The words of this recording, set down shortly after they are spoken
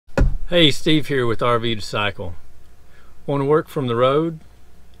Hey, Steve here with RV to Cycle. Want to work from the road?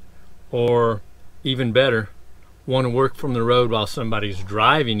 Or even better, want to work from the road while somebody's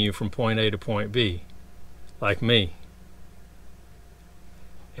driving you from point A to point B, like me?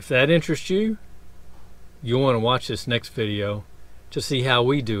 If that interests you, you'll want to watch this next video to see how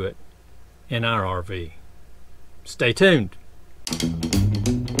we do it in our RV. Stay tuned.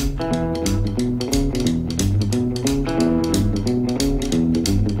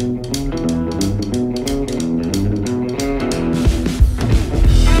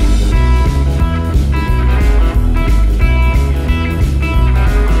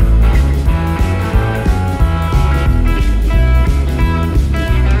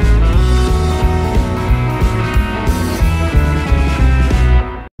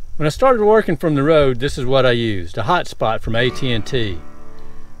 When I started working from the road, this is what I used, a hotspot from AT&T,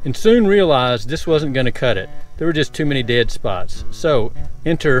 and soon realized this wasn't going to cut it. There were just too many dead spots. So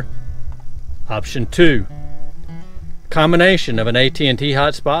enter option 2, combination of an AT&T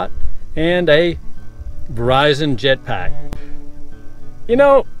hotspot and a Verizon Jetpack. You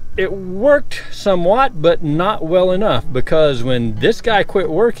know, it worked somewhat, but not well enough, because when this guy quit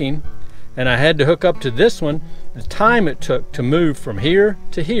working and I had to hook up to this one, the time it took to move from here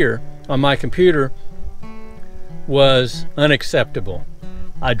to here on my computer was unacceptable.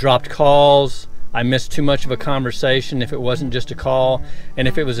 I dropped calls, I missed too much of a conversation if it wasn't just a call, and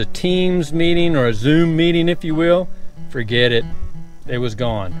if it was a Teams meeting or a Zoom meeting, if you will, forget it, it was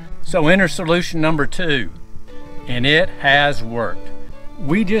gone. So enter solution number 2, and it has worked.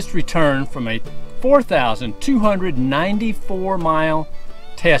 We just returned from a 4,294 mile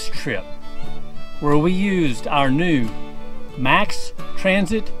test trip where we used our new Max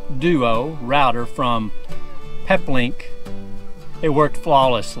Transit Duo router from PepLink. It worked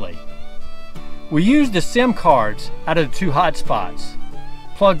flawlessly. We used the SIM cards out of the 2 hotspots,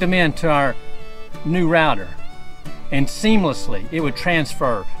 plugged them into our new router, and seamlessly it would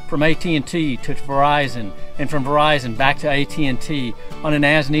transfer from AT&T to Verizon, and from Verizon back to AT&T on an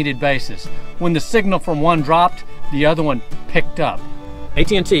as-needed basis. When the signal from one dropped, the other one picked up.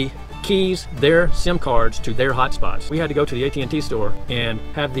 AT&T keys their SIM cards to their hotspots. We had to go to the AT&T store and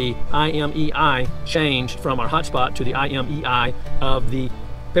have the IMEI changed from our hotspot to the IMEI of the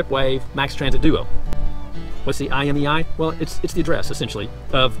Pepwave Max Transit Duo. What's the IMEI? Well, it's the address, essentially,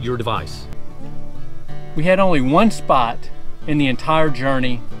 of your device. We had only one spot in the entire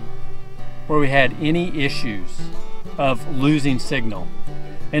journey where we had any issues of losing signal.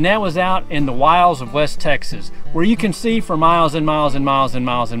 And that was out in the wilds of West Texas, where you can see for miles and miles and miles and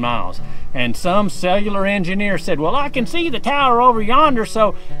miles and miles. And some cellular engineer said, well, I can see the tower over yonder,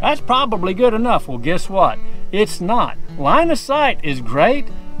 so that's probably good enough. Well, guess what? It's not. Line of sight is great,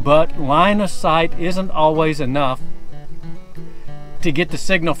 but line of sight isn't always enough to get the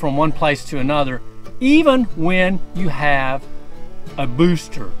signal from one place to another, even when you have a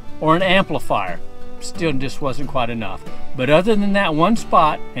booster or an amplifier. Still just wasn't quite enough. But other than that one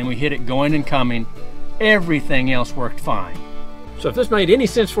spot, and we hit it going and coming, everything else worked fine. So if this made any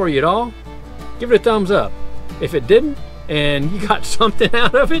sense for you at all, give it a thumbs up. If it didn't, and you got something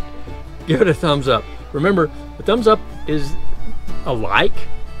out of it, give it a thumbs up. Remember, the thumbs up is a like,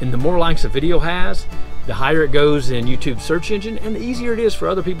 and the more likes a video has, the higher it goes in YouTube's search engine, and the easier it is for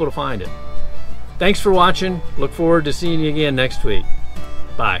other people to find it. Thanks for watching. Look forward to seeing you again next week.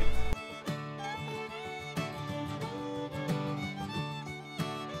 Bye.